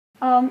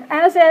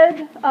As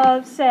Ed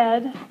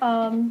said,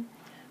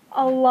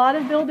 a lot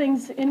of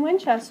buildings in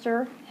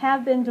Winchester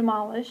have been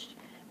demolished,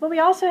 but we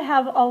also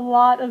have a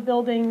lot of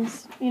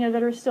buildings,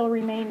 that are still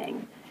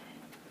remaining.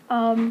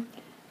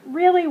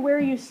 Really, where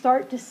you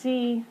start to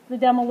see the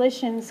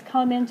demolitions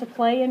come into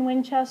play in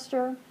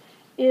Winchester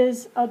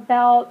is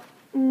about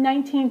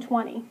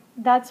 1920.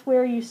 That's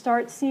where you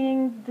start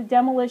seeing the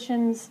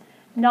demolitions,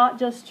 not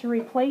just to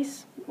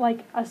replace like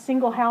a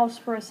single house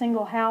for a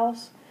single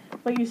house,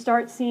 but you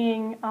start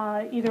seeing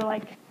either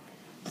like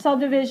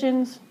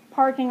subdivisions,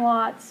 parking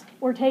lots,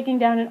 or taking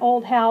down an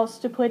old house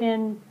to put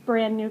in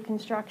brand new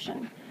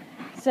construction.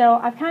 So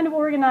I've kind of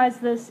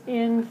organized this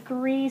in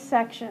 3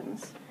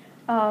 sections.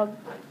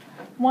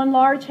 One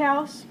large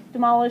house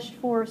demolished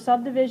for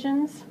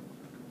subdivisions,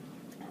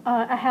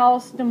 a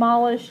house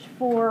demolished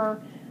for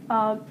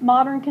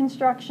modern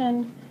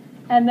construction,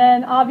 and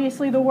then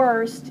obviously the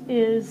worst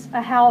is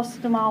a house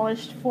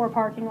demolished for a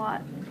parking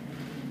lot.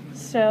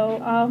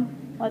 So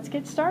let's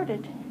get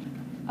started.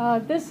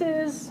 This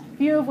is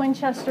view of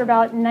Winchester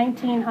about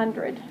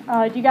 1900.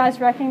 Do you guys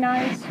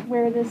recognize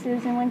where this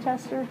is in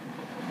Winchester?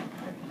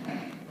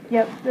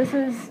 Yep, this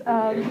is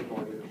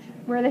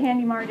where the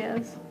Handy Mart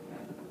is.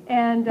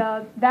 And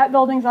that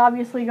building's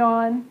obviously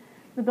gone.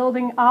 The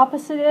building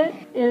opposite it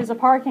is a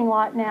parking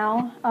lot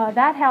now.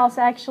 That house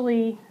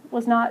actually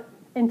was not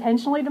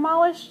intentionally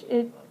demolished.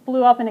 It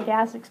blew up in a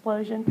gas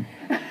explosion.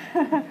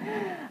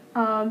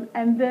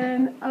 And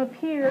then up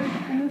here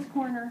in this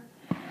corner,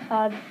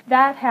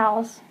 that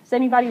house, does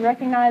anybody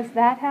recognize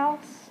that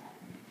house?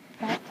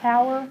 That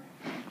tower?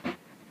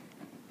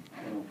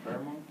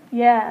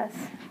 Yes,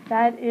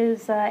 that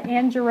is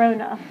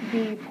Angerona,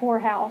 the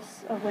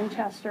poorhouse of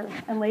Winchester,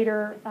 and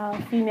later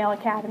female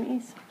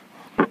academies.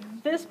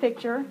 This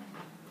picture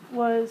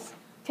was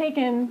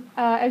taken,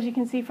 as you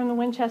can see, from the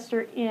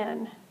Winchester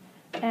Inn.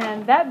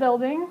 And that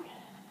building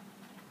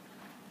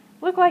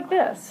looked like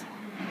this.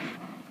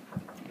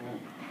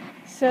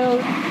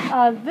 So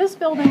this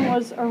building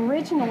was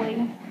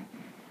originally,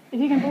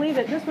 if you can believe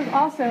it, this was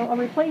also a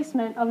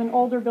replacement of an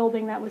older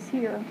building that was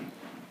here.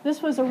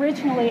 This was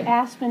originally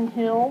Aspen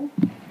Hill.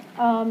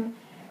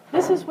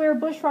 This is where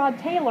Bushrod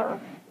Taylor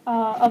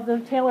of the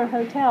Taylor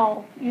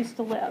Hotel used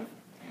to live.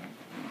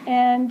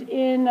 And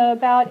in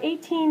about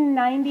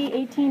 1890,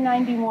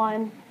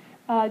 1891,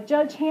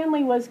 Judge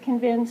Hanley was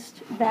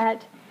convinced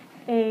that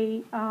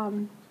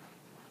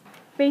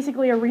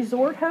basically a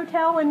resort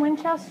hotel in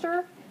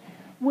Winchester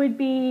would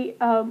be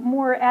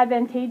more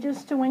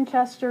advantageous to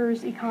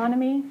Winchester's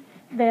economy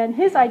than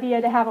his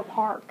idea to have a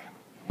park.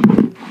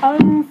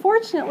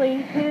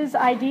 Unfortunately, his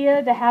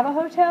idea to have a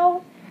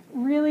hotel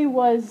really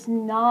was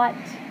not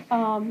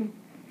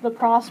the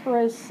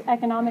prosperous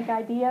economic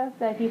idea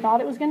that he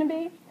thought it was going to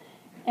be.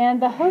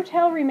 And the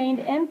hotel remained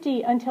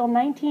empty until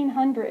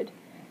 1900.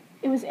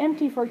 It was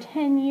empty for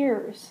 10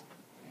 years.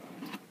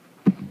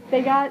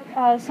 They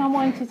got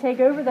someone to take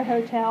over the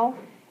hotel,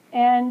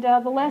 and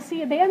the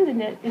lessee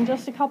abandoned it in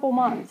just a couple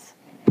months.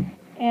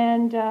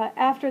 And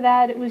after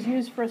that, it was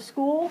used for a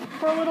school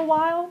for a little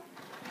while.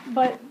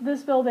 But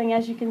this building,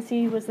 as you can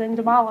see, was then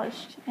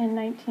demolished in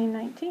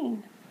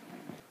 1919.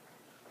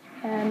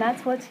 And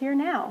that's what's here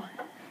now.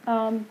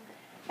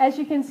 As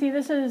you can see,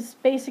 this is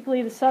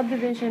basically the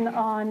subdivision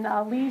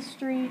on Lee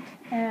Street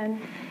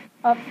and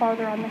up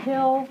farther on the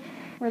hill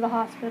where the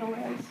hospital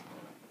is.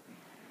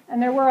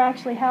 And there were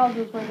actually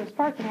houses where this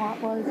parking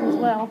lot was as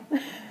well.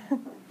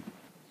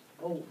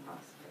 Old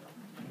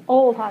hospital.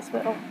 Old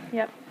hospital,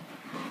 yep.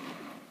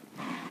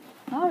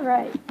 All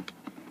right.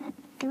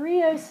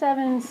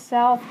 307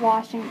 South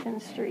Washington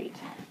Street.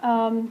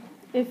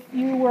 If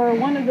you were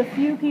one of the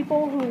few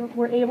people who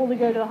were able to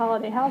go to the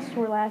Holiday House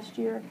Tour last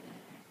year,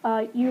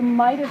 you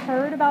might have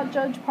heard about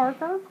Judge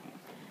Parker.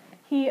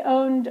 He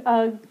owned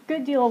a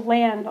good deal of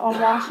land on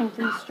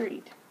Washington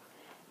Street.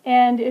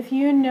 And if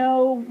you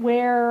know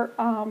where,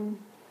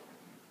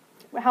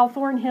 how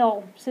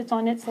Thornhill sits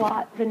on its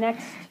lot, the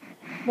next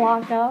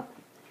block up,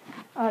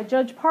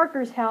 Judge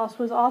Parker's house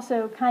was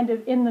also kind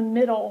of in the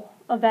middle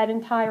of that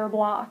entire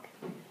block.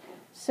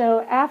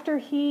 So after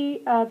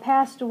he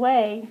passed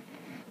away,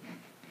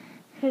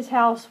 his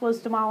house was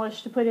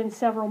demolished to put in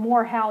several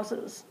more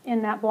houses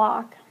in that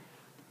block.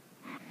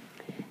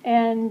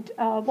 And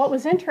what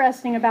was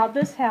interesting about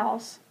this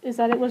house is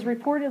that it was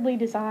reportedly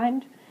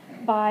designed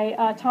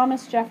by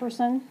Thomas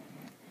Jefferson.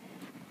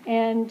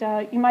 And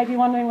you might be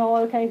wondering, well,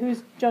 okay,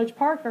 who's Judge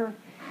Parker?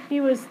 He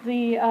was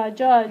the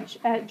judge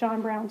at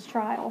John Brown's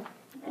trial.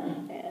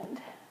 And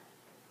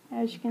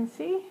as you can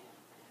see,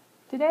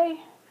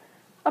 today,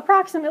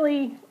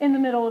 approximately in the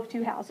middle of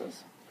 2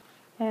 houses.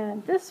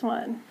 And this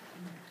one,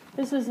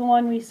 this is the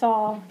one we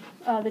saw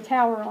the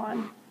tower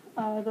on,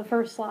 the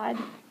first slide.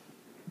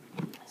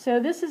 So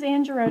this is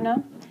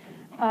Angerona.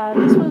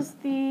 This was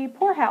the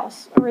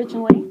poorhouse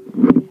originally,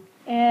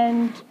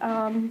 and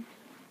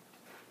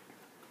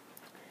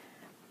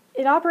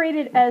it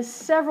operated as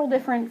several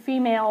different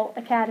female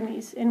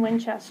academies in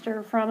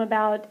Winchester from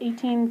about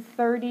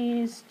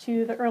 1830s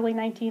to the early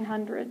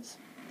 1900s.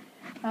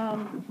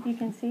 You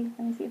can see,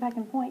 let me see if I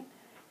can point.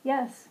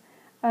 Yes,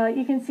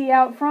 You can see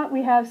out front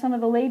we have some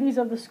of the ladies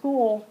of the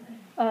school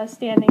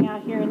standing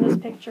out here in this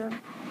picture.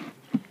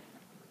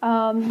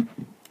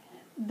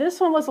 This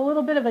one was a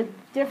little bit of a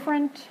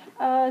different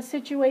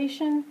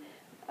situation.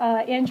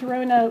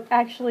 Angerona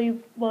actually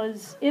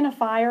was in a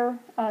fire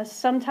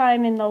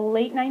sometime in the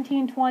late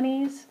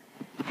 1920s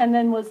and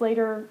then was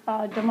later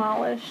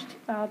demolished,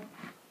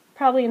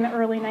 probably in the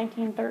early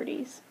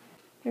 1930s.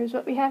 Here's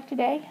what we have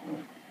today.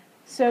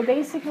 So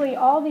basically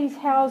all these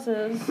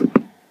houses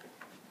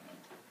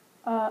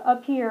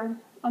up here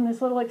on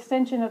this little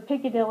extension of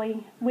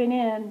Piccadilly went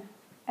in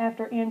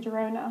after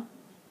Angerona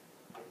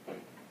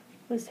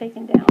was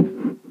taken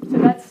down. So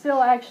that's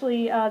still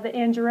actually the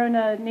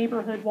Angerona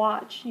Neighborhood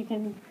Watch. You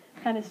can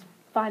kind of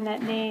find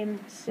that name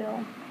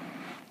still.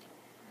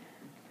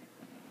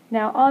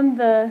 Now on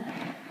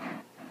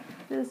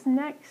this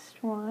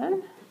next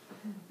one,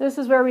 this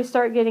is where we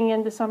start getting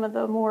into some of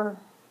the more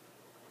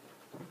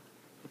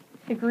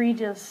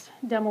egregious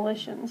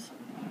demolitions.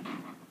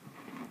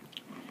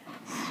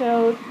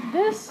 So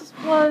this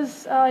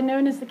was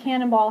known as the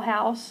Cannonball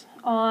House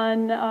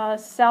on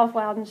South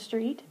Loudon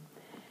Street.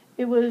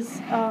 It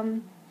was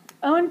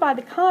owned by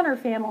the Connor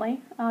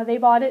family. They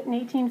bought it in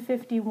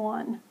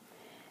 1851.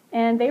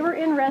 And they were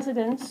in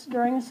residence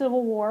during the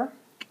Civil War.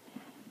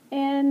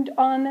 And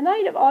on the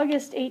night of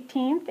August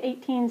 18th,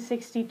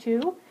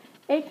 1862,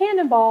 a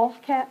cannonball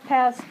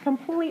passed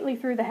completely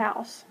through the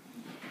house.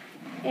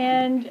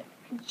 And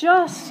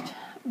just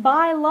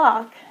by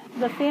luck,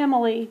 the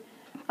family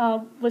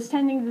was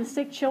tending to the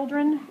sick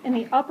children in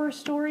the upper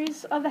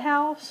stories of the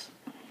house.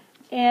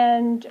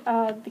 And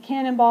the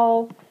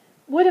cannonball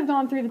would have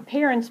gone through the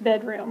parents'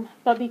 bedroom,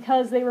 but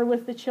because they were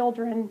with the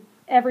children,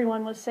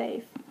 everyone was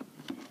safe.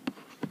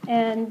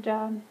 And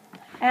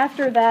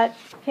after that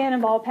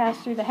cannonball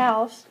passed through the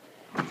house,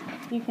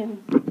 you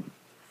can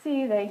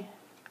see they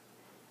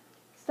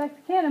stuck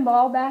the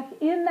cannonball back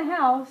in the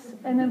house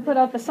and then put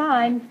up a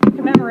sign to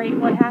commemorate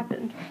what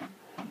happened.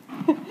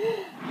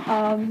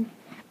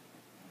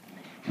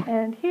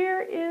 And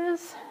here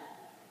is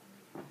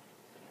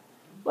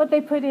what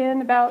they put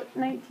in about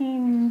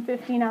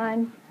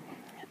 1959.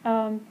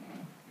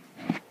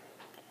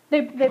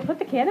 They put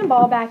the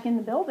cannonball back in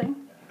the building.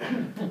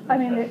 I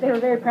mean, they were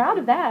very proud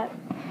of that.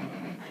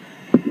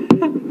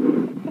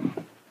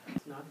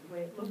 It's not the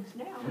way it looks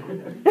now.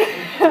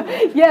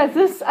 Yes,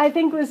 this, I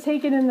think, was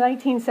taken in the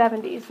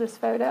 1970s, this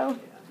photo.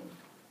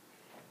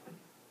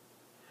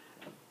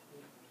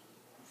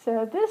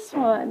 So this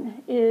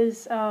one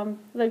is the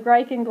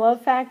Greichen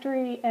Glove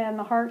Factory and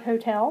the Hart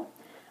Hotel.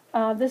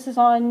 This is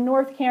on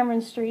North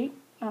Cameron Street.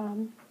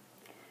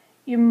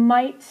 You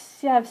might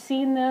have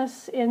seen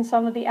this in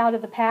some of the Out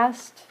of the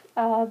Past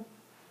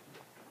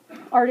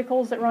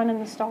articles that run in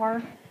the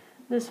Star.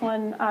 This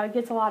one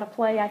gets a lot of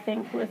play, I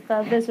think, with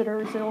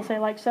visitors. It'll say,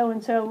 like,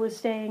 so-and-so was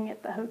staying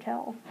at the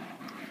hotel.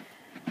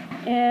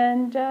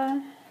 And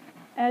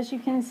as you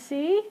can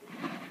see,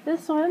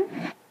 this one,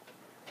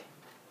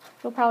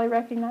 you'll probably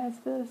recognize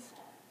this.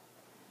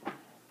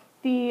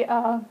 The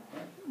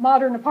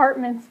modern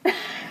apartments.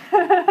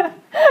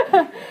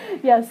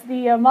 Yes,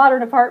 the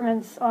modern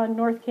apartments on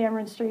North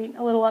Cameron Street,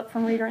 a little up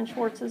from Reeder and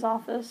Schwartz's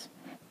office.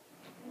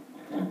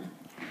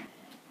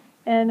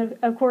 And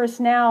of course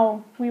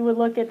now we would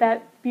look at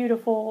that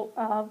beautiful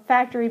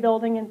factory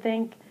building and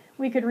think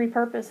we could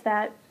repurpose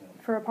that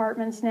for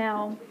apartments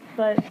now.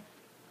 But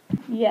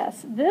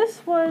yes,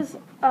 this was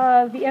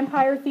the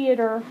Empire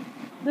Theater.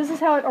 This is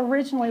how it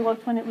originally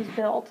looked when it was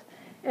built.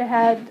 It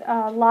had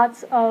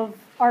lots of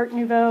Art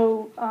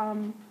Nouveau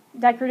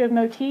decorative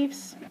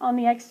motifs on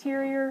the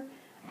exterior.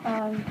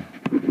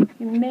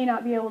 You may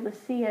not be able to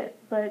see it,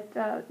 but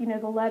you know,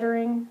 the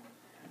lettering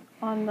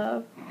on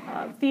the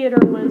theater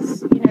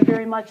was, you know,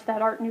 very much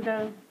that Art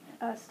Nouveau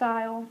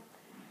style.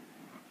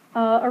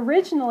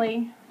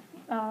 Originally,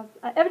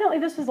 evidently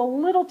this was a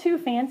little too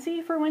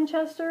fancy for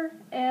Winchester,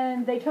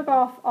 and they took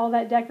off all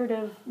that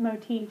decorative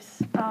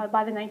motifs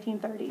by the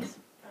 1930s.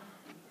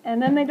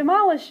 And then they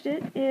demolished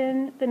it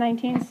in the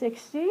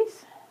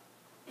 1960s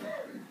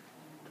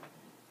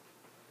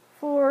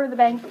for the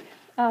bank,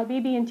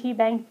 BB&T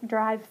Bank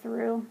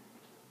drive-through.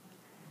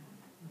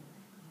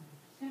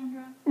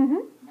 Sandra, Mm-hmm.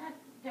 that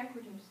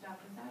decorative stuff,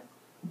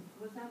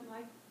 was that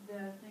like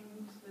the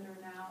things that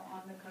are now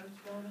on the Coast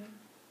Building?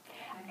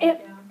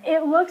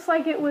 It looks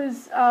like it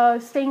was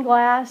stained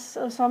glass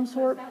of some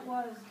sort.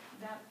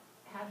 That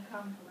had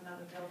come from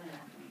another building, I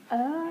think.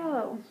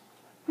 Oh,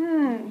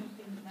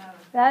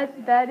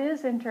 that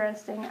is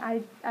interesting.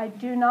 I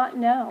do not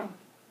know.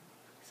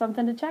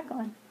 Something to check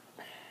on.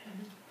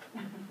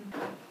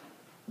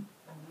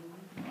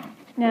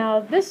 Now,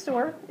 this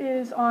store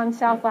is on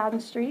South Loudon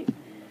Street.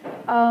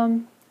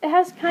 It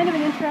has kind of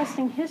an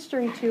interesting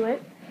history to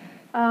it.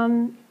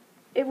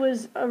 It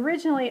was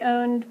originally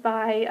owned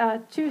by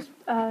two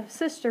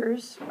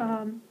sisters.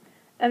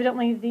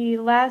 Evidently, the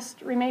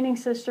last remaining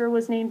sister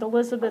was named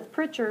Elizabeth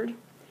Pritchard.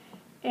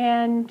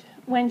 And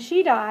when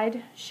she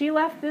died, she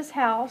left this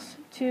house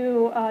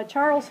to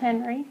Charles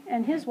Henry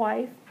and his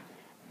wife,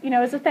 you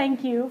know, as a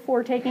thank you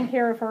for taking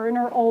care of her in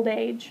her old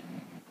age.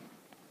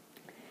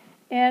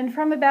 And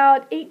from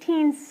about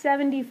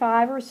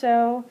 1875 or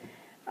so,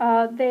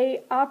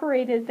 the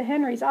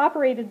Henrys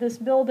operated this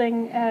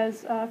building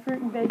as a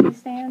fruit and veggie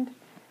stand.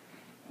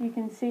 You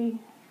can see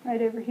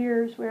right over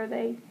here is where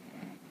they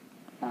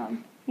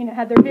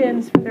had their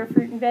bins for their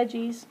fruit and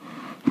veggies.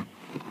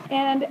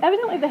 And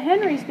evidently the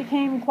Henrys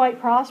became quite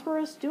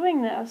prosperous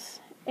doing this.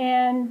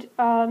 And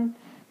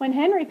when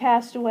Henry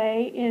passed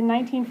away in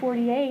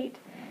 1948,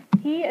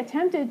 he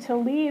attempted to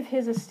leave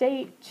his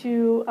estate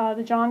to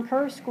the John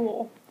Kerr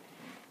School.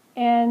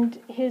 And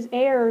his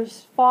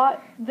heirs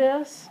fought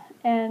this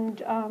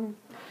and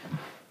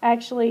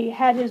actually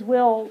had his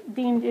will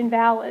deemed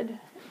invalid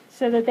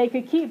so that they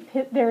could keep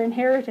their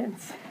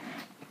inheritance.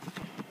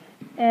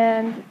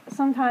 And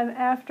sometime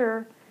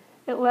after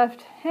it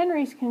left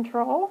Henry's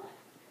control,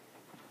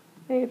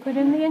 they put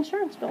in the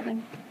insurance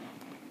building.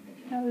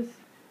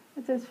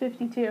 It says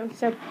 52.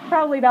 So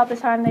probably about the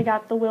time they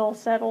got the will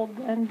settled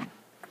and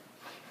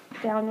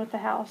down with the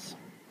house.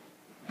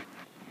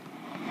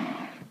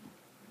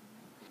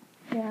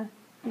 Yeah,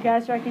 you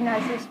guys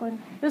recognize this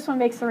one. This one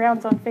makes the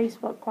rounds on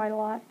Facebook quite a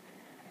lot.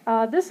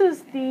 This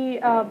is the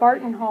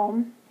Barton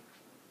home.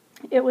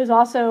 It was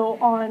also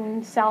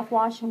on South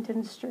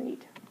Washington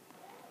Street.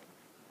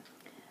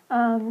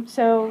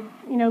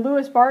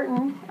 Lewis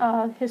Barton,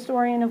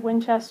 historian of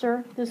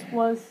Winchester, this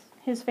was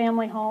his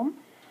family home.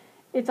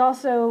 It's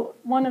also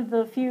one of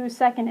the few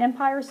Second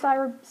Empire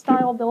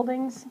style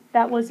buildings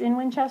that was in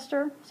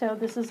Winchester. So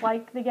this is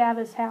like the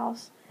Gavis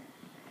house.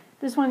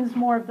 This one's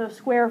more of the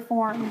square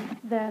form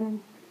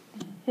than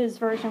his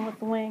version with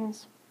the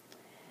wings.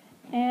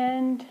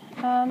 And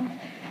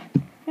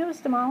it was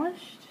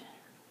demolished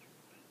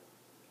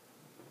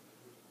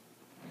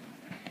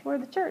for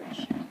the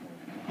church.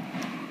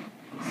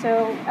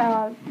 So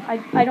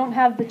I don't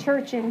have the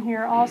church in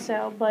here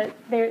also, but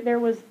there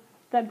was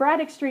that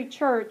Braddock Street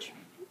Church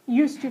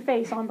used to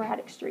face on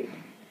Braddock Street.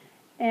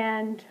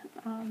 And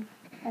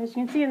as you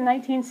can see in the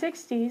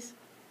 1960s,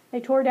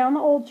 they tore down the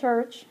old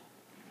church,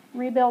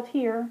 rebuilt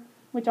here,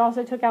 which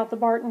also took out the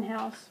Barton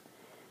house.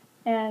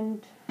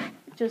 And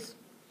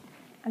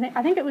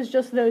I think it was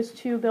just those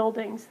two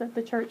buildings that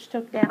the church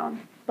took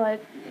down.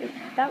 But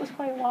that was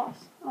quite a loss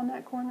on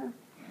that corner.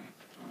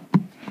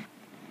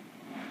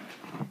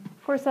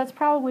 Of course, that's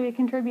probably a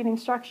contributing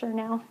structure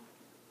now.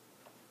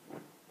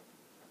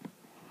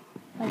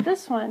 And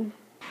this one,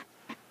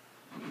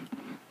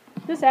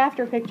 this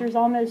after picture is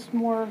almost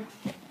more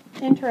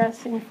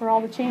interesting for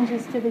all the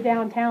changes to the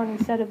downtown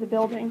instead of the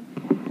building.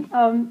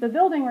 The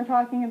building we're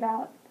talking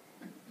about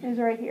is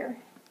right here.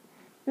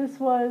 This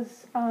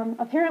was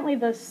apparently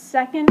the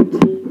second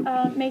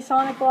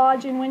Masonic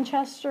Lodge in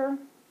Winchester.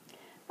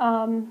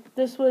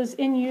 This was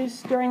in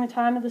use during the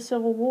time of the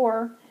Civil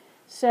War.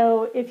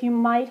 So if you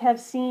might have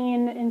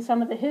seen in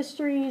some of the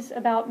histories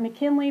about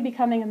McKinley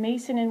becoming a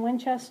Mason in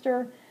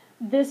Winchester,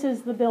 this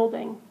is the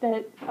building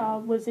that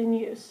was in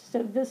use.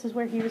 So this is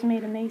where he was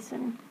made a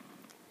Mason.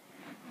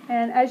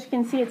 And as you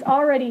can see, it's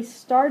already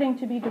starting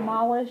to be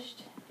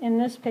demolished in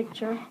this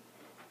picture.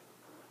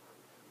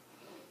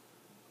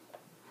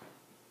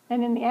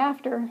 And in the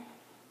after,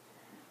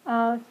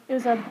 it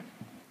was a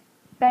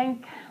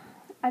bank.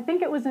 I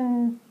think it was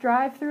in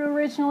drive-through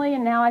originally,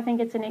 and now I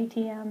think it's an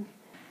ATM.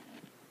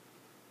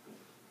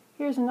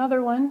 Here's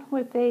another one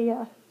with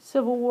a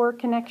Civil War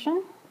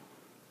connection.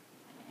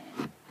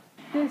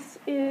 This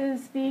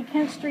is the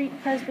Kent Street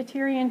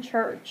Presbyterian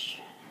Church.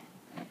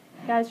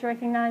 You guys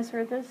recognize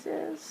where this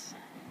is?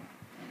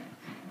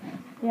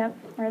 Yep,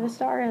 where the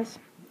star is.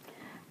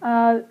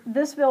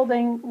 This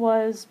building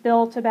was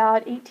built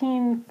about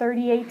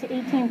 1838 to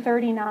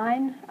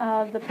 1839.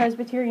 The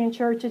Presbyterian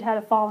Church had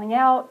a falling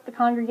out. The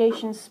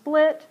congregation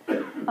split.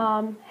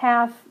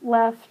 Half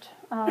left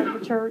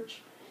the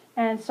church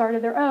and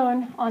started their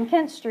own on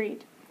Kent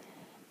Street.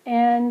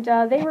 And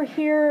they were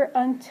here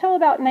until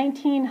about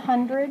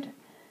 1900,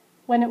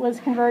 when it was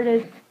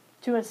converted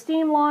to a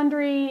steam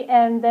laundry,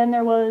 and then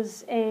there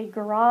was a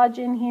garage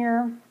in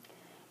here.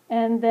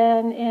 And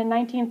then in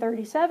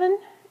 1937,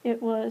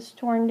 it was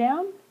torn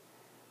down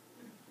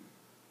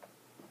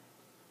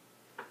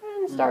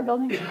and started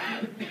building.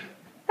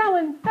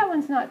 That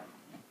one's not.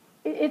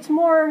 It's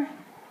more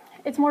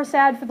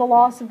sad for the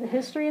loss of the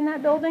history in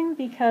that building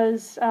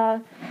because,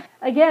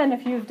 again,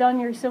 if you've done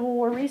your Civil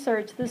War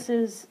research,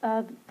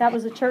 that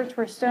was a church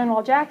where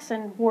Stonewall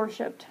Jackson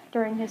worshipped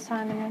during his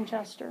time in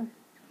Winchester.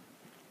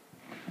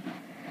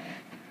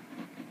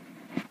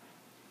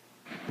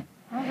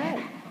 All right,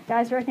 you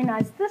guys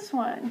recognize this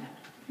one.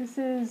 This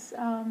is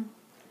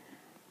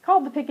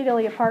called the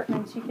Piccadilly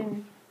Apartments. You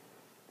can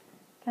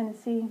kind of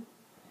see.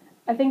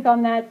 I think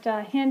on that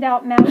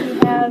handout map you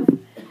have,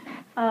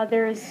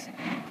 there's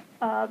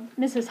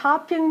Mrs.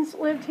 Hopkins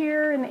lived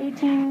here in the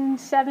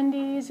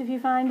 1870s, if you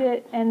find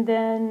it, and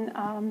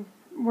then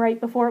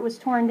right before it was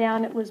torn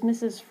down, it was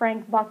Mrs.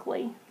 Frank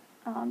Buckley,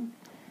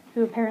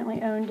 who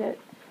apparently owned it.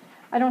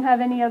 I don't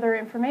have any other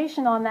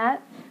information on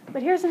that,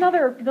 but here's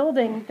another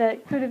building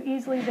that could have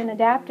easily been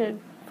adapted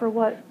for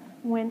what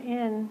went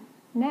in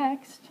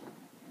next.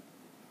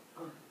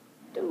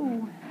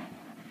 Ooh.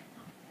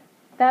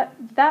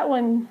 that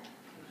one,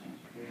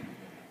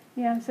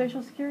 yeah,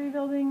 Social Security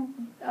building.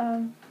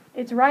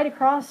 It's right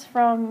across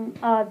from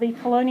the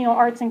Colonial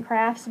Arts and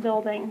Crafts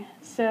building.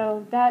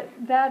 So that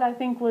I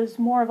think was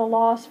more of a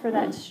loss for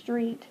that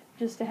street,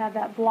 just to have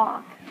that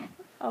block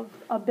of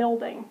a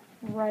building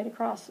right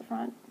across the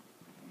front.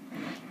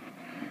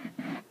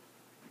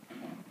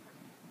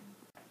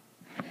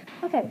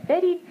 Okay,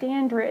 Betty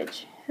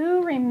Dandridge.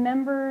 Who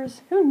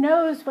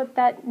knows what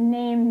that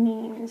name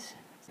means?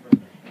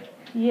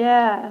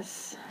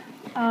 Yes.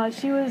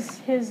 She was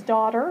his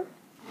daughter.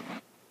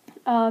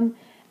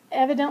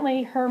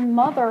 Evidently, her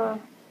mother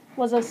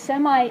was a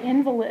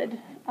semi-invalid,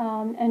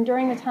 and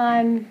during the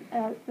time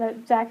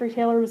that Zachary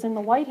Taylor was in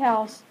the White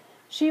House,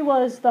 she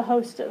was the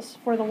hostess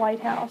for the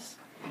White House.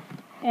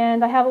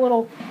 And I have a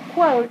little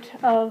quote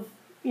of,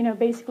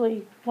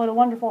 basically what a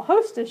wonderful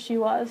hostess she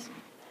was.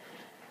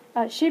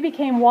 She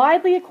became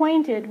widely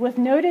acquainted with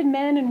noted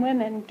men and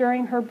women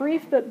during her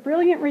brief but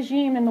brilliant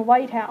regime in the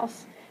White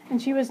House, and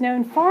she was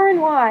known far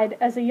and wide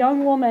as a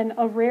young woman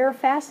of rare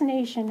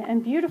fascination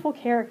and beautiful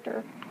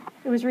character.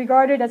 It was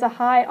regarded as a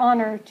high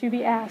honor to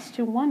be asked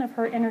to one of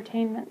her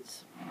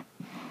entertainments.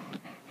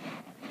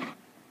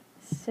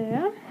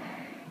 So,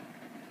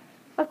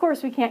 of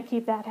course, we can't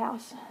keep that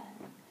house.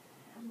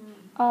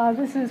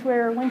 This is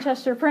where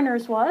Winchester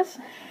Printers was.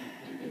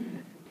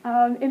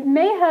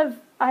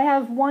 I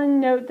have one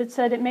note that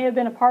said it may have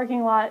been a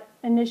parking lot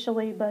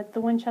initially, but the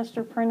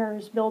Winchester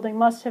Printers building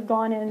must have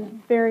gone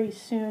in very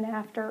soon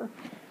after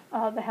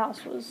the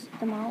house was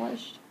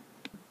demolished.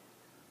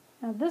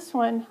 Now this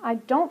one, I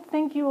don't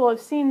think you will have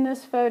seen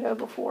this photo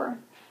before.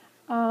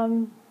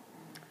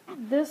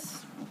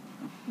 This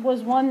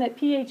was one that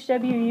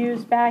PHW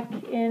used back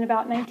in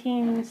about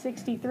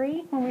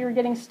 1963 when we were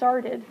getting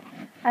started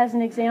as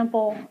an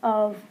example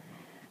of,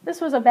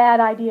 this was a bad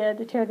idea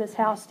to tear this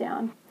house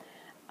down.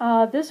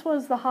 This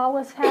was the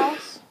Hollis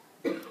house.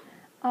 It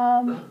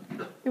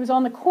was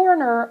on the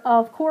corner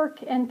of Cork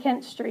and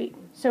Kent Street,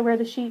 so where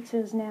the Sheets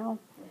is now.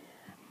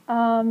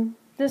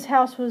 This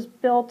house was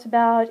built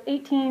about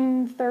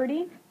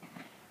 1830,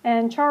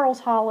 and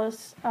Charles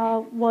Hollis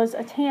was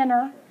a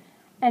tanner,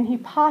 and he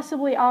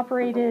possibly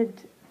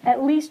operated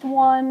at least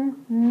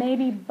one,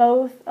 maybe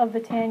both of the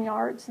tan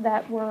yards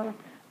that were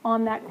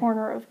on that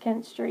corner of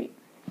Kent Street.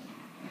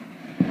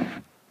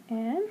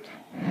 And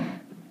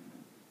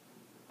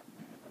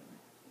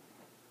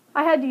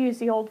I had to use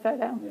the old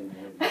photo.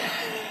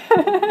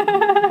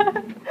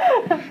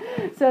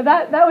 So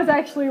that was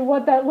actually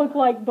what that looked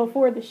like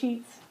before the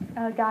Sheets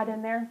got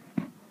in there.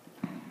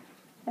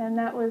 And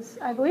that was,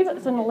 I believe it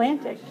was an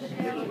Atlantic.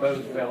 It's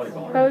Bo's Belly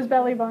Barn. Bo's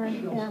Belly Barn,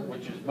 yeah.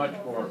 Which is much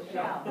more.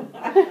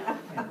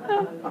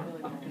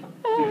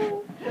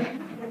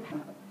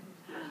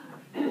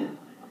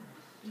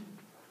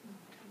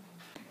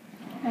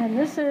 And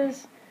this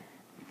is,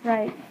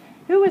 right,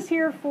 who was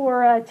here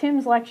for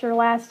Tim's lecture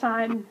last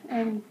time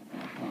and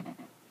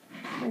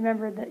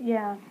remembered that,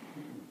 yeah.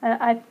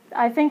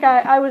 I think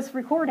I was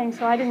recording,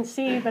 so I didn't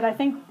see, but I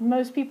think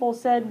most people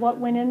said what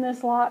went in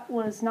this lot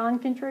was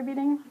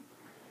non-contributing.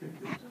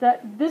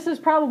 That this is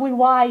probably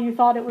why you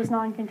thought it was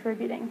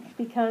non-contributing,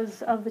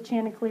 because of the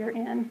Chanticleer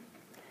Inn.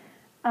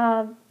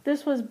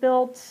 This was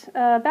built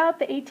about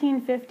the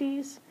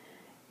 1850s,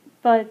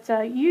 but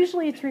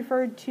usually it's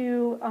referred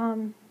to,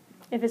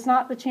 if it's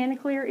not the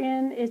Chanticleer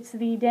Inn, it's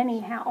the Denny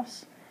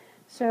House.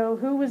 So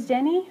who was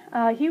Denny?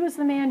 He was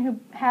the man who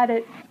had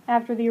it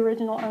after the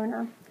original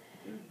owner.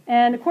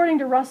 And according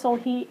to Russell,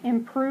 he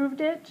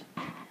improved it.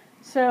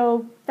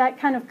 So that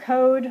kind of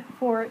code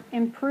for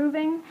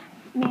improving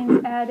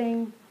means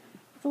adding,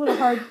 it's a little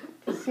hard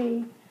to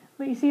see,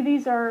 but you see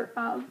these are,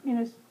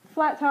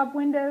 flat top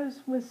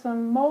windows with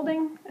some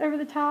molding over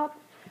the top.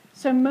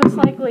 So most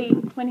likely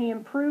when he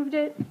improved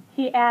it,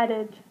 he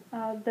added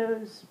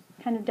those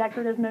kind of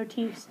decorative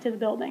motifs to the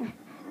building.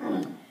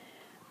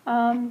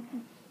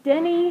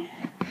 Denny,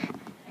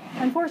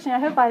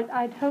 unfortunately,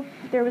 I'd hope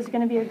there was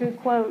going to be a good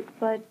quote,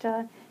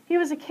 but he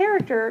was a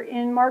character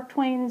in Mark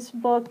Twain's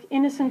book,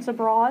 Innocents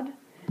Abroad.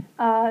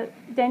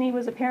 Denny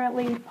was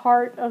apparently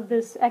part of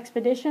this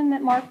expedition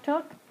that Mark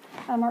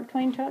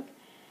Twain took.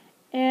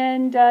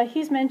 And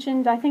he's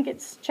mentioned, I think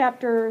it's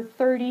chapter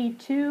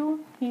 32,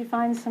 he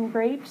finds some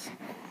grapes.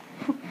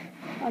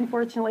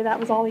 Unfortunately, that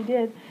was all he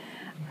did.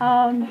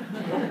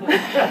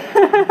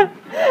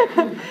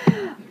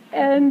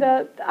 And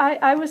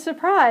I was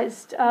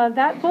surprised.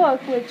 That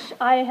book, which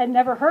I had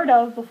never heard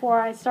of before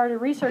I started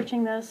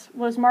researching this,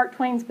 was Mark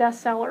Twain's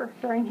bestseller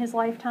during his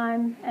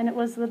lifetime, and it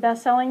was the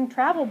best-selling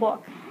travel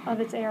book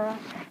of its era.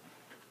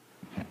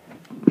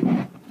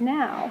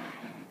 Now,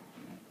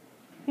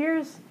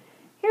 here's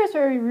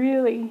where we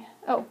really,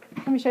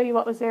 let me show you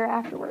what was there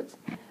afterwards.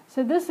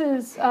 So this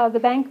is the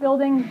bank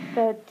building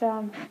that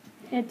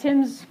in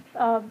Tim's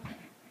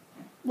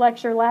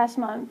lecture last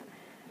month.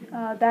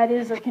 That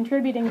is a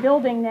contributing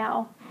building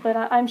now, but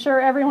I'm sure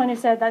everyone who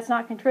said that's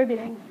not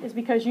contributing is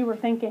because you were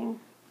thinking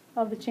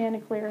of the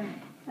Chanticleer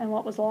and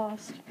what was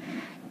lost.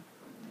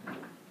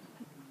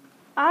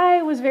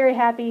 I was very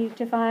happy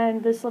to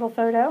find this little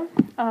photo.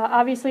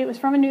 Obviously, it was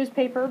from a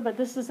newspaper, but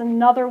this is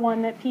another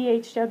one that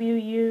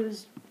PHW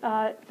used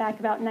back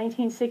about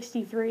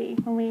 1963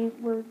 when we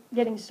were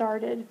getting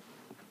started.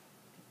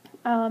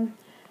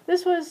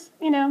 This was,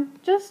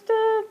 just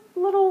a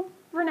little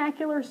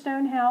vernacular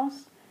stone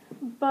house,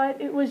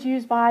 but it was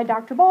used by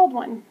Dr.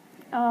 Baldwin.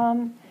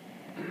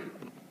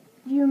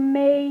 You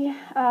may,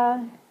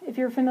 if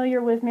you're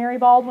familiar with Mary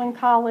Baldwin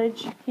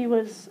College, he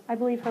was, I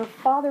believe, her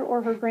father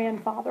or her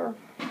grandfather.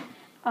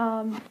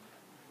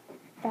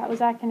 That was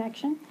that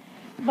connection.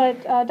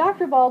 But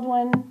Dr.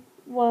 Baldwin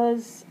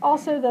was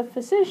also the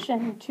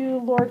physician to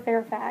Lord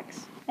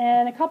Fairfax.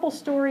 And a couple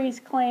stories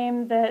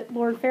claim that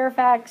Lord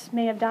Fairfax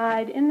may have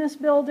died in this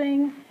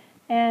building,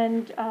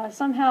 and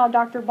somehow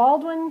Dr.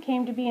 Baldwin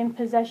came to be in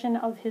possession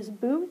of his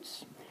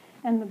boots,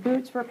 and the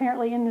boots were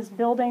apparently in this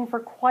building for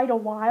quite a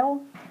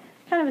while.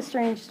 Kind of a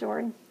strange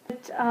story.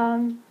 But,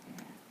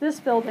 this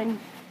building,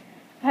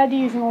 I had to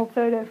use an old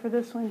photo for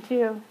this one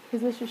too,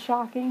 because this is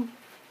shocking.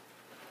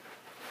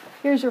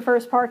 Here's your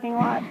first parking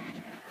lot.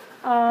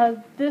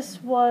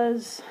 This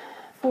was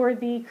for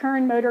the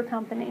Kern Motor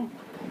Company.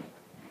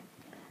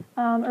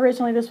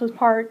 Originally this was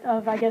part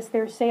of, I guess,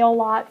 their sale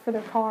lot for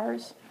their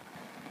cars.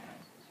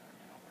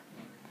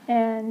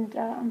 And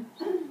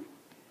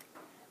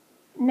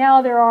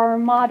now there are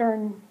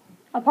modern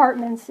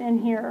apartments in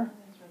here.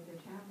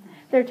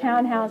 They're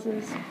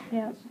townhouses,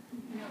 yeah.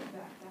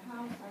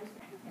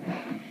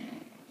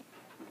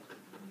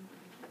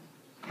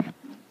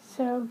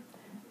 So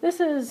this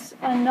is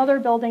another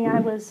building I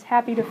was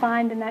happy to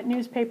find in that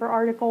newspaper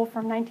article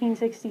from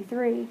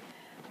 1963.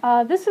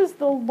 This is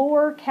the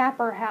Lore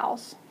Capper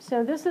House.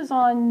 So this is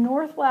on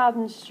North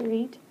Loudon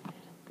Street,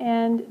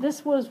 and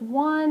this was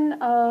one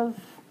of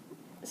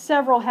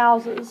several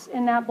houses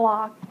in that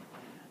block.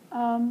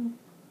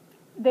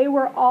 They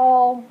were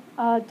all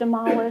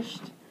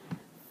demolished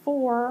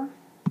for,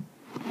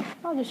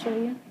 I'll just show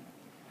you.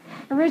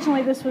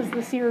 Originally this was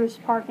the Sears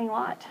parking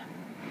lot.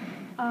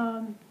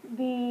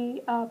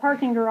 The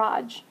parking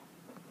garage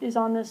is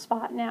on this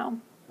spot now.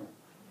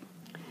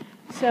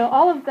 So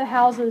all of the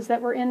houses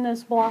that were in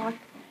this block,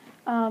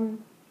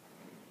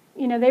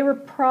 they were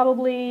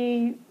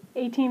probably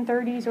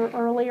 1830s or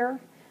earlier.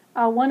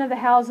 One of the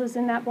houses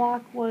in that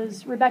block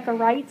was Rebecca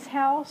Wright's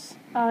house.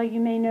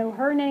 You may know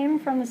her name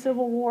from the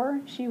Civil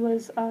War. She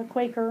was a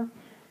Quaker,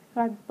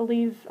 who I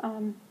believe,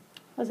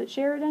 was it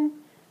Sheridan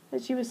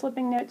that she was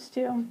slipping notes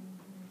to?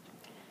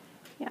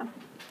 Yeah.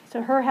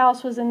 So her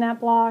house was in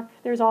that block.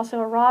 There's also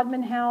a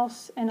Rodman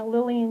house and a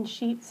Lillian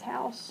Sheets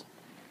house.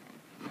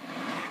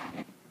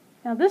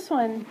 Now this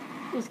one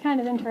is kind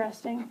of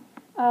interesting.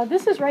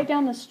 This is right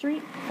down the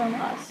street from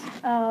us.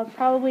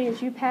 Probably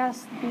as you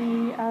pass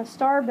the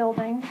Star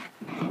building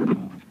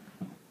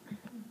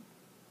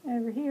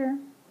over here,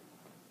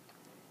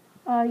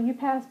 you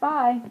pass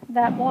by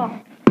that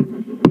block.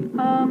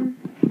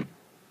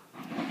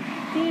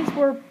 These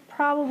were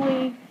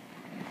probably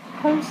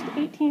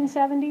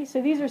post-1870,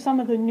 so these are some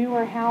of the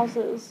newer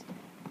houses.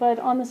 But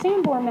on the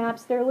Sanborn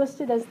maps, they're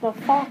listed as the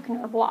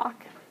Faulkner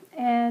block.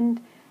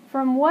 And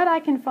from what I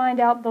can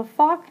find out, the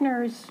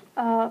Faulkners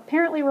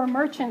apparently were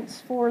merchants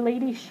for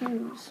ladies'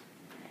 shoes.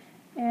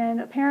 And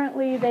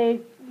apparently they,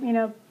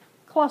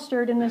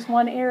 clustered in this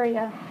one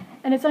area.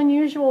 And it's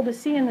unusual to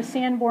see in the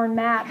Sanborn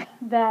map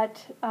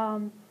that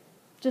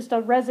just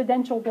a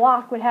residential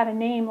block would have a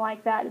name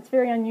like that. It's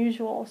very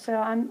unusual. So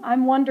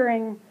I'm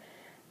wondering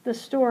the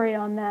story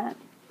on that.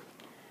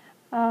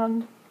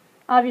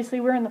 Obviously,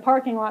 we're in the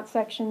parking lot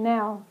section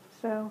now,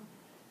 so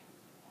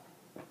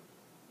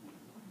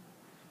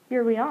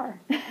here we are.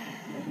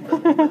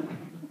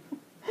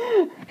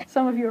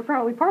 Some of you are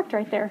probably parked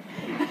right there.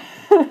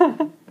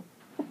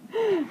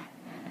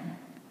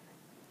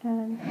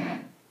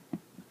 And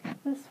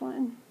this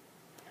one.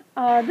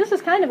 This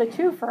is kind of a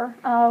twofer.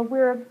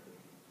 We're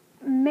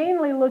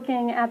mainly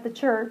looking at the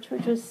church,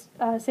 which was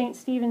St.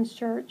 Stephen's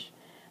Church.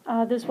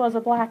 This was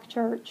a black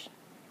church.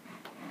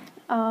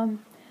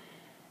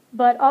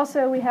 But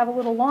also we have a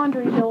little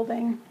laundry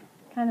building,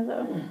 kind of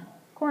the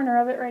corner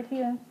of it right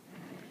here.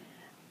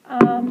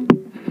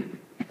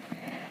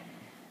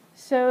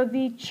 So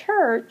the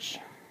church,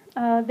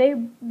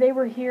 they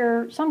were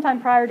here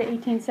sometime prior to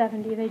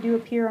 1870. They do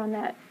appear on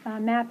that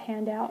map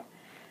handout.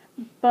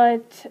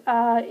 But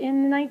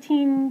in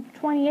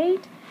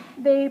 1928,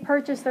 they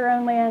purchased their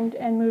own land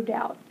and moved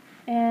out.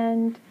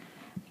 And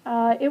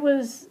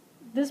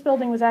this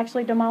building was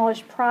actually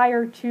demolished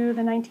prior to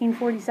the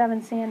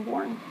 1947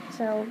 Sanborn.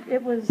 So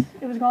it was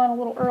gone a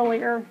little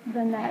earlier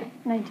than that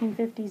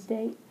 1950s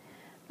date.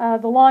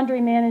 The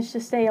laundry managed to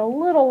stay a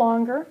little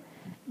longer,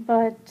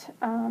 but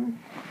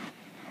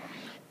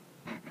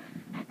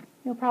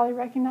you'll probably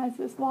recognize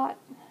this lot.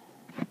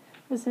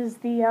 This is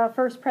the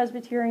First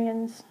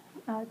Presbyterian's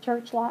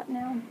church lot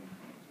now.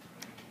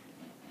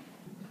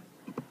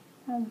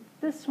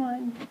 This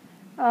one,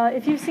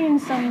 if you've seen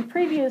some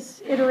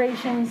previous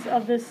iterations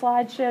of this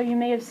slideshow, you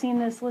may have seen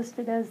this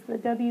listed as the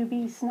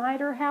W.B.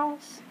 Snyder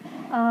House.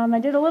 I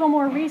did a little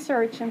more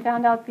research and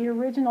found out the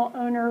original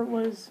owner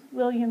was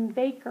William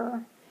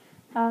Baker.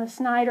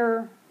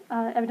 Snyder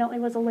evidently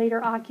was a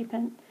later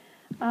occupant.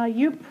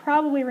 You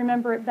probably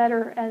remember it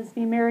better as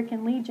the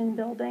American Legion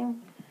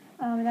building.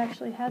 It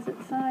actually has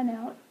its sign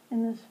out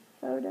in this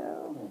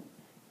photo,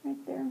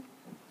 right there.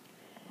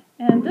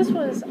 And this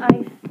was,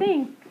 I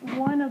think,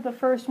 one of the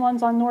first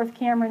ones on North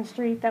Cameron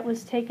Street that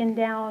was taken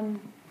down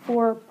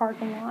for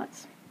parking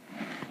lots.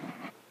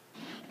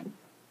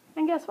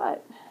 And guess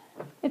what?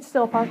 It's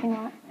still a parking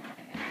lot.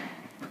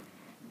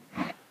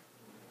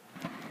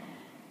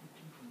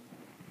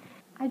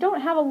 I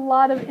don't have a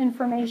lot of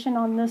information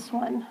on this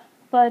one,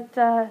 but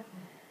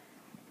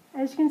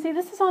as you can see,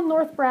 this is on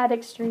North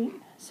Braddock Street.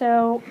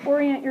 So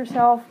orient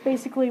yourself.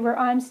 Basically, where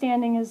I'm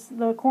standing is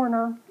the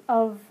corner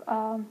of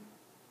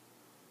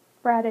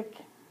Braddock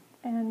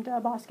and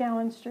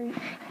Boscawen Street.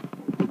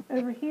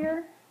 Over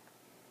here,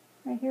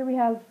 right here, we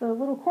have the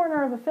little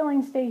corner of a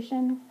filling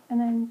station, and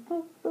then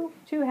boop, boop,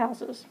 two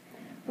houses.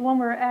 The one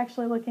we're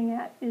actually looking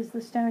at is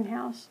the Stone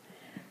House.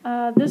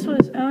 This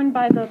was owned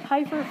by the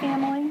Pfeiffer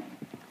family,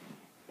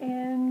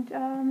 and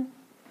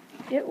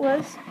it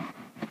was,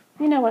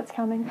 you know what's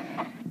coming,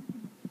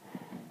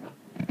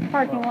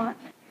 parking lot.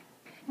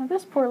 Now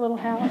this poor little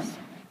house.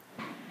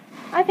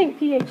 I think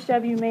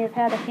PHW may have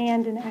had a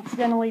hand in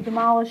accidentally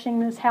demolishing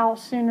this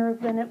house sooner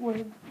than it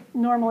would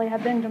normally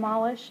have been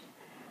demolished.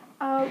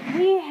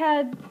 We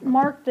had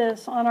marked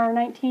this on our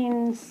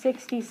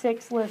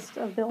 1966 list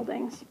of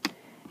buildings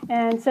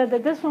and said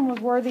that this one was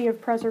worthy of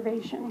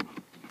preservation.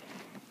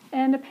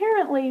 And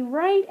apparently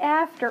right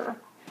after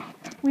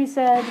we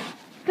said,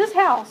 this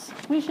house,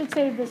 we should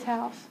save this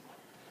house,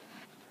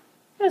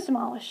 it was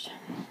demolished.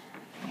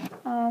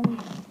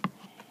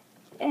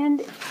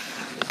 And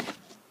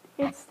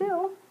it's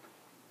still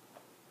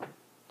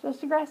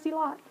just a grassy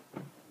lot.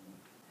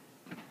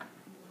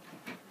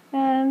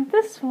 And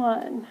this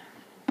one,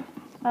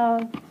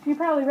 you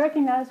probably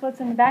recognize what's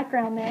in the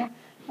background there.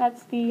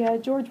 That's the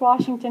George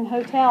Washington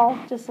Hotel,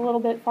 just a little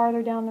bit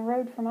farther down the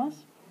road from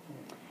us.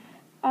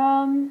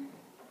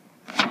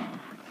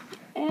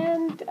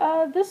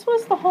 This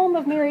was the home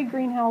of Mary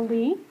Greenhow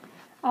Lee.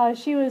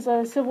 She was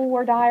a Civil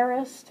War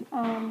diarist.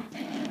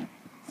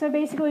 So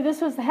basically,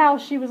 this was the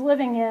house she was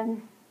living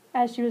in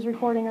as she was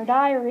recording her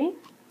diary.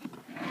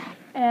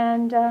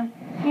 And,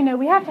 you know,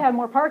 we have to have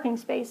more parking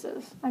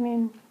spaces. I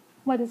mean,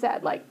 what is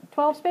that, like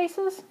 12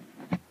 spaces?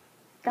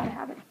 Gotta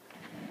have it.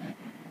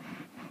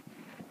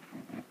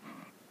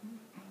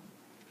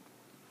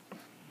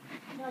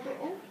 Now, the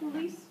old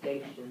police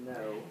station,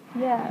 though,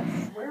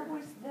 Yes. where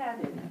was that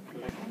in?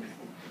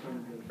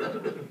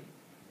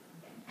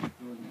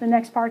 The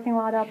next parking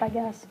lot up, I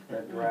guess.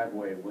 That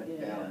driveway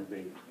went down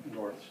the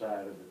north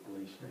side of the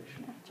police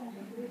station.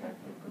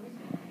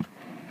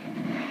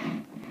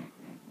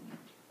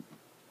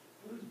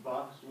 There's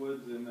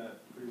boxwoods in that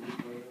previous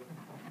photo.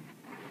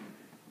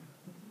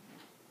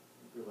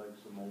 I feel like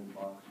some old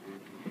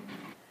boxwoods.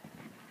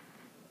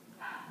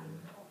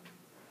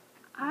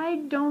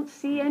 I don't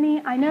see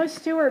any. I know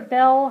Stuart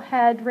Bell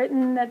had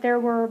written that there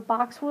were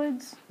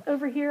boxwoods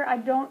over here. I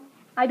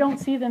don't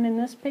see them in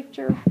this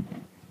picture,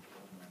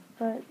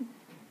 but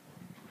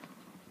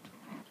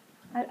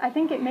I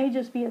think it may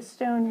just be a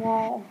stone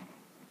wall.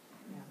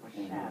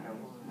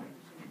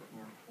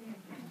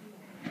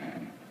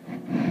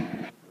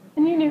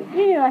 And you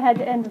knew I had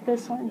to end with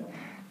this one.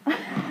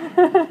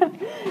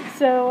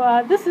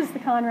 So this is the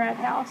Conrad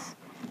House.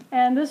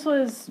 And this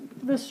was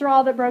the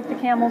straw that broke the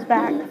camel's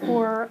back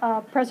for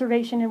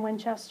preservation in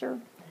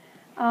Winchester.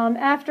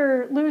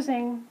 After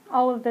losing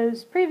all of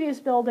those previous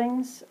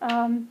buildings,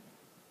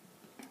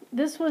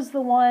 this was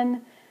the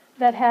one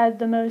that had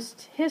the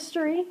most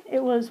history.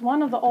 It was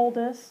one of the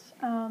oldest.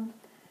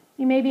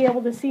 You may be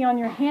able to see on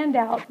your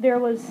handout, there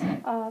was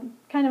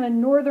kind of a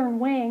northern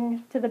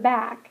wing to the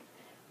back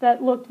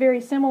that looked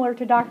very similar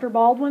to Dr.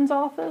 Baldwin's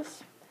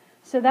office.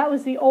 So that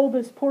was the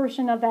oldest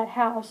portion of that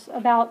house,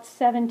 about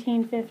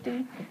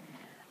 1750.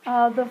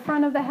 The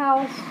front of the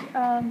house,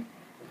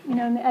 you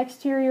know, and the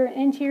exterior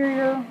and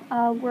interior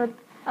were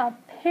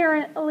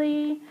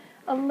apparently,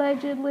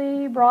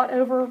 allegedly brought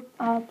over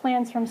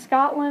plans from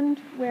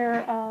Scotland,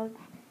 where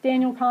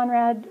Daniel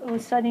Conrad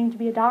was studying to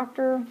be a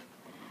doctor.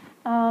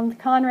 The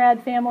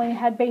Conrad family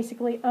had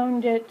basically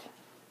owned it,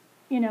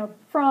 you know,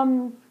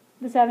 from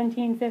the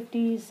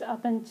 1750s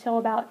up until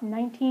about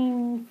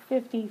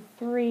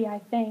 1953, I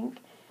think.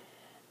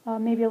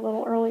 Maybe a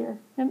little earlier,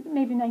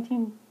 maybe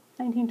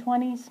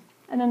 1920s.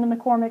 And then the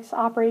McCormicks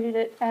operated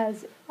it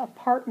as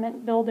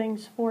apartment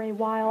buildings for a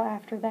while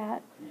after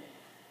that.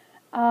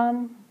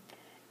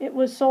 It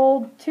was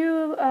sold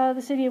to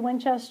the city of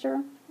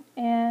Winchester,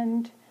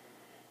 and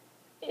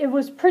it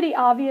was pretty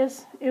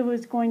obvious it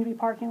was going to be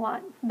parking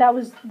lot. That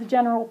was the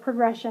general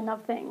progression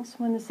of things.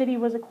 When the city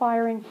was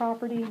acquiring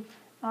property,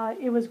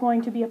 it was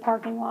going to be a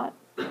parking lot.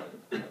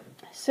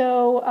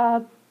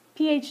 So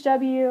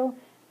PHW,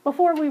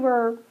 before we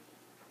were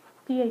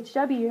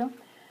PHW,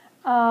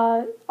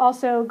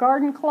 also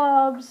garden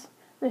clubs,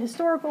 the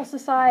Historical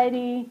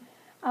Society,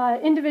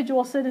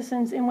 individual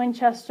citizens in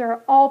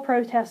Winchester all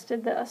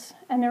protested this.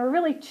 And there were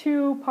really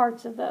two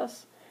parts of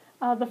this.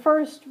 The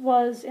first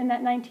was in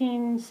that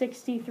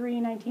 1963,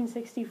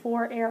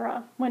 1964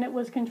 era when it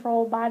was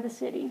controlled by the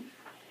city.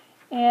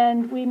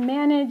 And we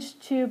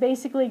managed to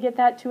basically get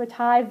that to a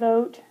tie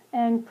vote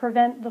and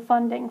prevent the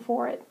funding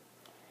for it.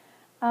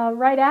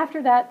 Right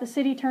after that, the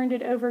city turned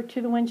it over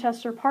to the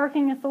Winchester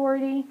Parking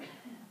Authority.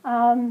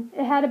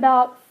 It had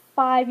about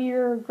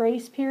 5-year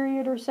grace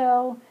period or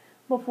so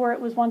before it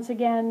was once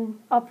again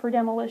up for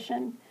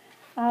demolition.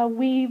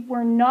 We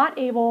were not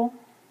able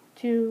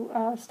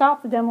to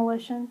stop the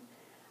demolition.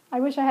 I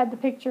wish I had the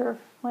picture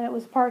when it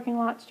was parking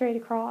lot straight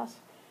across.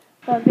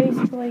 But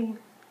basically,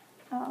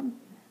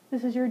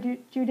 this is your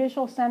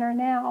judicial center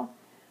now.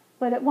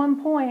 But at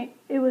one point,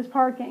 it was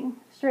parking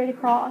straight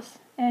across.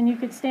 And you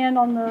could stand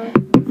on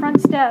the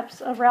front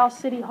steps of Rouse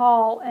City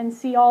Hall and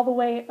see all the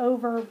way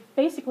over,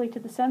 basically to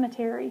the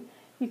cemetery.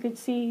 You could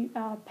see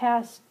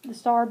past the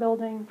Star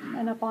Building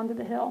and up onto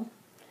the hill.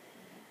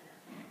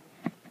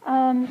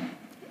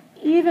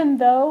 Even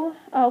though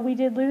we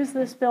did lose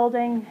this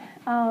building,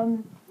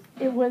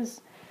 it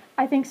was,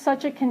 I think,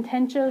 such a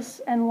contentious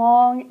and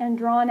long and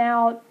drawn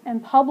out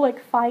and public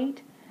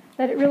fight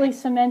that it really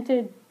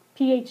cemented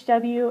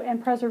PHW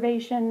and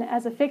preservation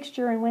as a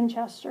fixture in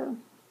Winchester.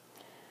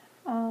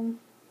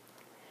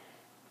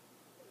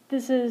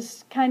 This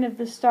is kind of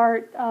the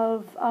start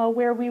of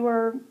where we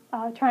were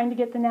trying to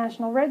get the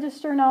National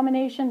Register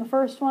nomination, the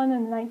first one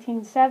in the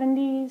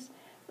 1970s,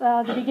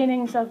 the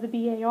beginnings of the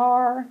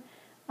BAR,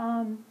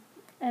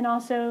 and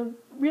also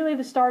really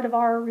the start of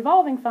our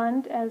revolving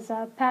fund, as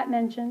Pat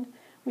mentioned.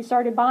 We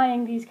started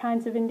buying these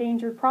kinds of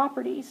endangered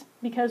properties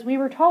because we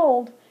were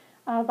told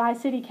by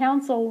City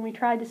Council when we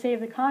tried to save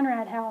the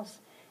Conrad House,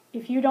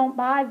 if you don't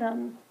buy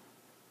them,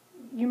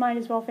 you might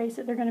as well face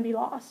it, they're going to be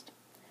lost.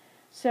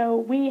 So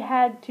we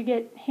had to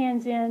get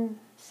hands in,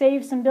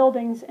 save some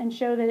buildings, and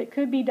show that it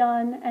could be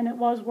done and it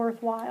was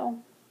worthwhile.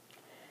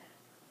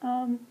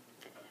 I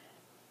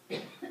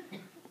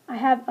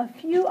have a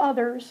few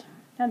others.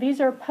 Now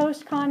these are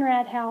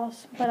post-Conrad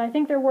House, but I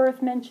think they're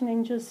worth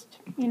mentioning just,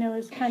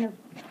 as kind of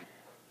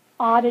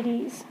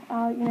oddities,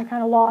 kind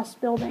of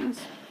lost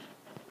buildings.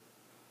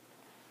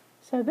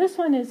 So this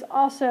one is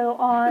also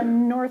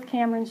on North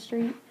Cameron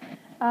Street,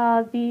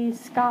 the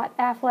Scott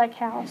Affleck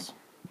house.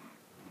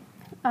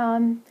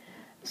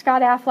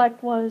 Scott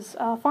Affleck was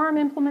a farm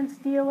implements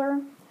dealer,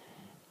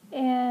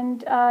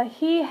 and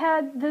he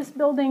had this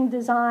building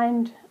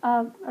designed,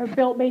 or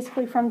built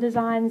basically from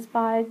designs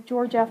by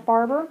George F.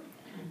 Barber,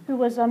 who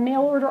was a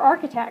mail-order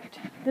architect.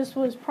 This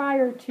was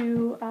prior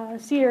to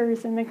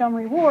Sears and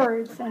Montgomery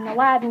Ward's and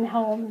Aladdin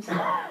Homes.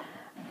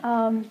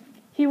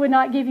 He would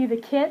not give you the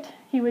kit,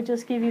 he would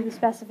just give you the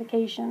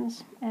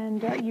specifications,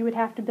 and you would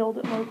have to build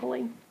it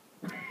locally.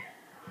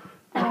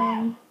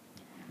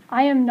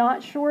 I am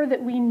not sure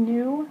that we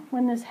knew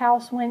when this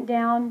house went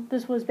down.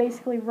 This was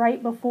basically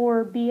right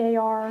before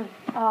BAR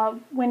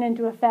went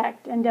into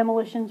effect and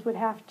demolitions would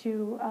have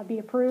to be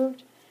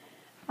approved.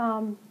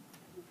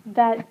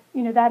 That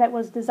it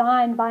was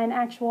designed by an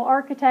actual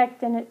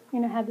architect and it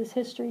had this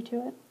history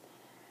to it.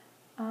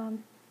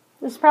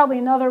 This is probably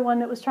another one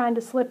that was trying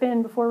to slip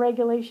in before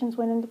regulations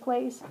went into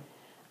place.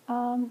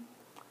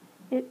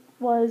 It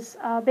was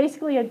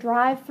basically a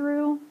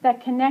drive-through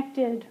that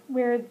connected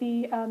where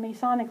the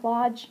Masonic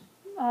Lodge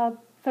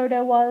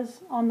photo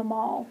was on the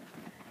mall,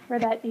 where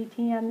that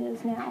ATM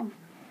is now.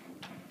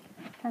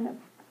 Kind of.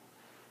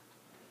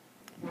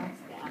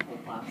 That's the Apple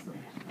Blossom.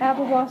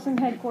 Apple Blossom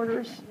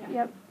headquarters,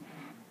 yep.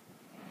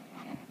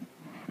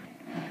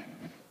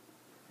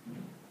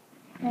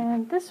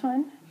 And this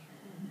one,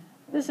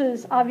 this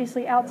is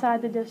obviously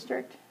outside the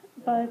district,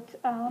 but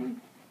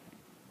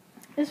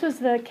this was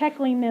the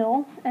Keckley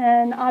Mill,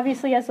 and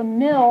obviously as a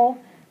mill,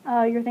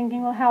 you're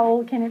thinking, well, how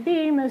old can it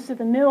be? Most of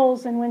the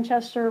mills in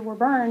Winchester were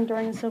burned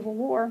during the Civil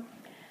War.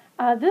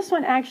 This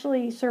one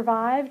actually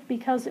survived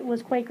because it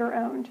was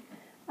Quaker-owned.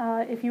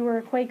 If you were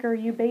a Quaker,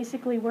 you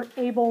basically were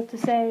able to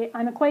say,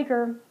 I'm a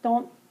Quaker,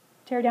 don't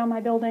tear down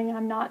my building,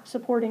 I'm not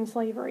supporting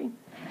slavery.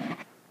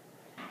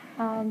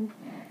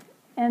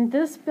 And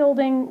this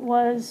building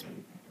was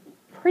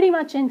pretty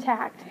much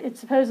intact. It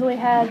supposedly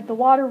had the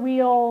water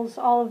wheels,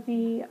 all of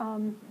the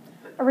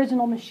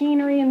original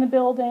machinery in the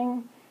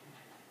building,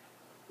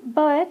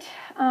 but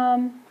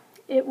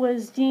it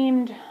was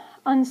deemed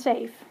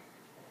unsafe.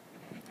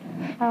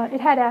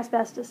 It had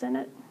asbestos in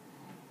it.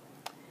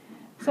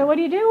 So what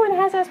do you do when it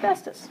has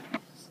asbestos?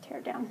 Just tear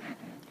it down.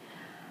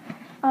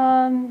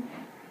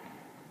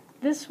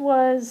 This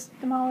was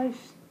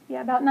demolished,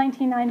 about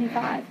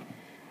 1995.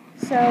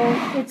 So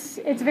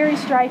it's very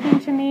striking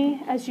to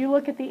me as you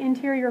look at the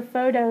interior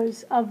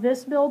photos of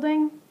this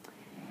building.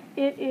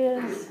 It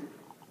is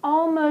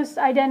almost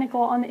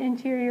identical on the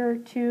interior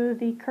to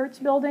the Kurtz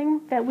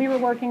building that we were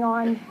working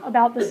on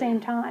about the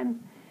same time.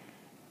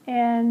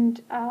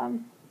 And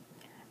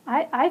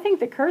I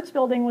think the Kurtz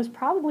building was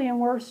probably in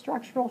worse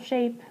structural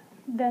shape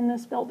than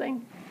this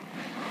building.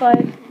 But,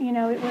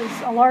 it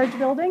was a large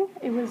building.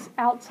 It was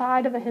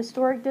outside of a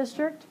historic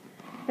district.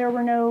 There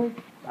were no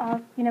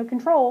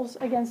controls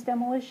against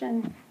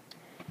demolition.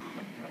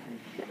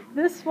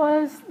 This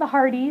was the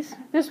Hardee's.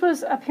 This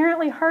was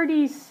apparently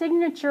Hardee's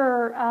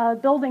signature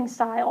building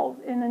style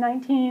in the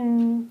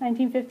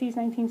 1950s,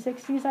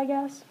 1960s, I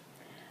guess.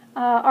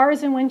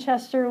 Ours in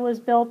Winchester was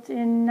built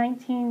in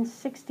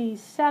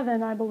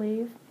 1967, I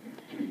believe.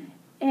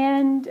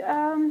 And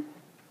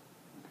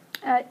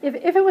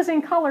if it was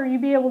in color,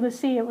 you'd be able to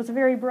see it was a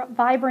very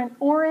vibrant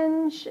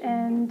orange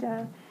and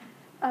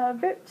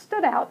it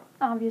stood out,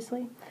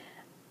 obviously.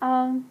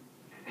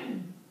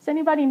 Does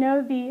anybody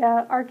know the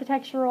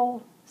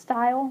architectural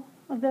style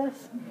of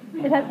this?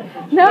 It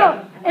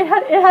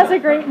has a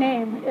great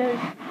name.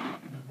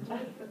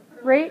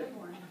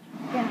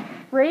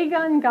 Ray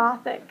Gun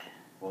Gothic.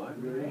 What?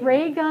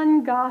 Ray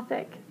Gun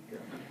Gothic.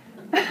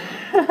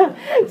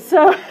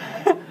 So,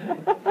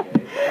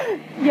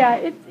 yeah,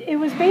 it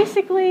was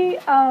basically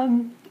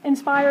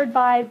inspired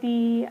by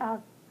the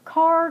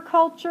car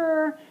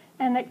culture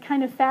and that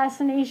kind of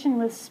fascination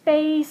with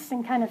space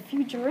and kind of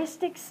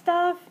futuristic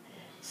stuff.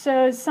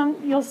 So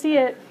you'll see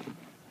it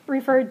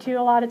referred to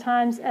a lot of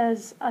times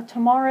as a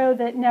tomorrow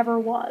that never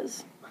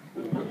was.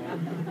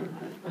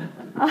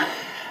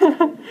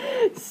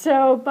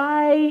 So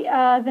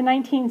by the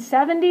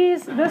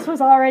 1970s, this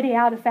was already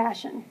out of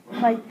fashion.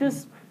 Like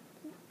this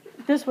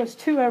was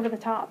too over the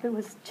top. It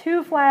was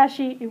too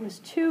flashy. It was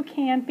too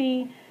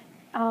campy.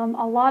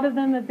 A lot of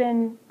them have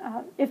been,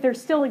 if they're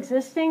still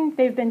existing,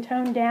 they've been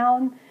toned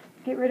down.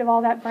 Get rid of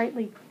all that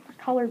brightly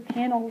colored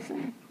panels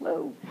and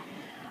whoa.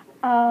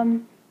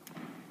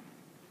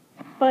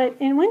 But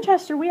in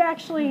Winchester, we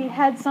actually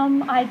had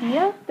some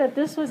idea that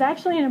this was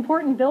actually an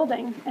important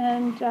building,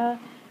 and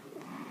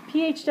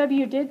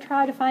PHW did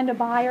try to find a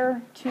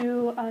buyer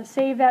to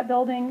save that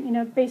building,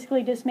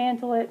 basically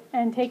dismantle it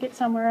and take it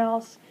somewhere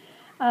else.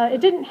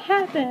 It didn't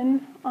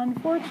happen,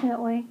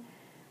 unfortunately.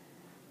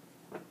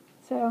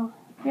 So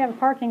we have a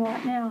parking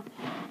lot now,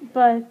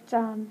 but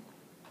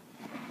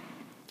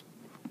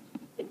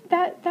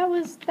that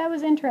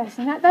was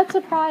interesting. That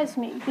surprised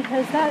me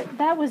because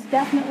that was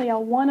definitely a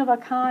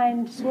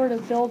one-of-a-kind sort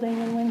of building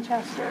in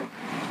Winchester,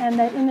 and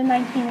that in the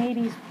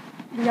 1980s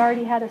we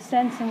already had a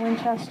sense in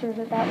Winchester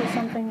that was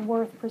something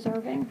worth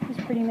preserving. It was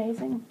pretty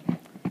amazing.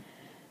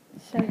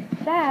 So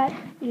that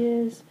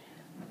is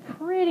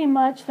pretty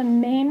much the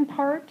main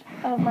part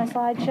of my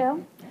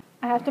slideshow.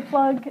 I have to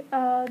plug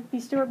the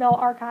Stuart Bell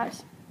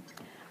Archives.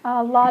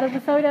 A lot of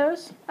the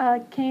photos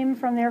came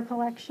from their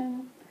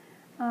collection.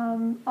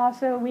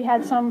 Also, we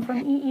had some from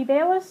E.E.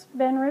 Bayless,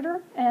 Ben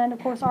Ritter, and of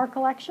course our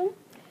collection.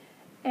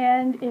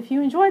 And if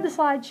you enjoyed the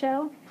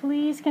slideshow,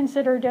 please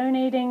consider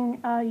donating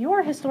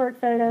your historic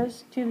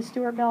photos to the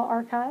Stuart Bell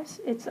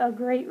Archives. It's a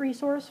great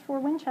resource for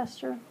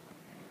Winchester.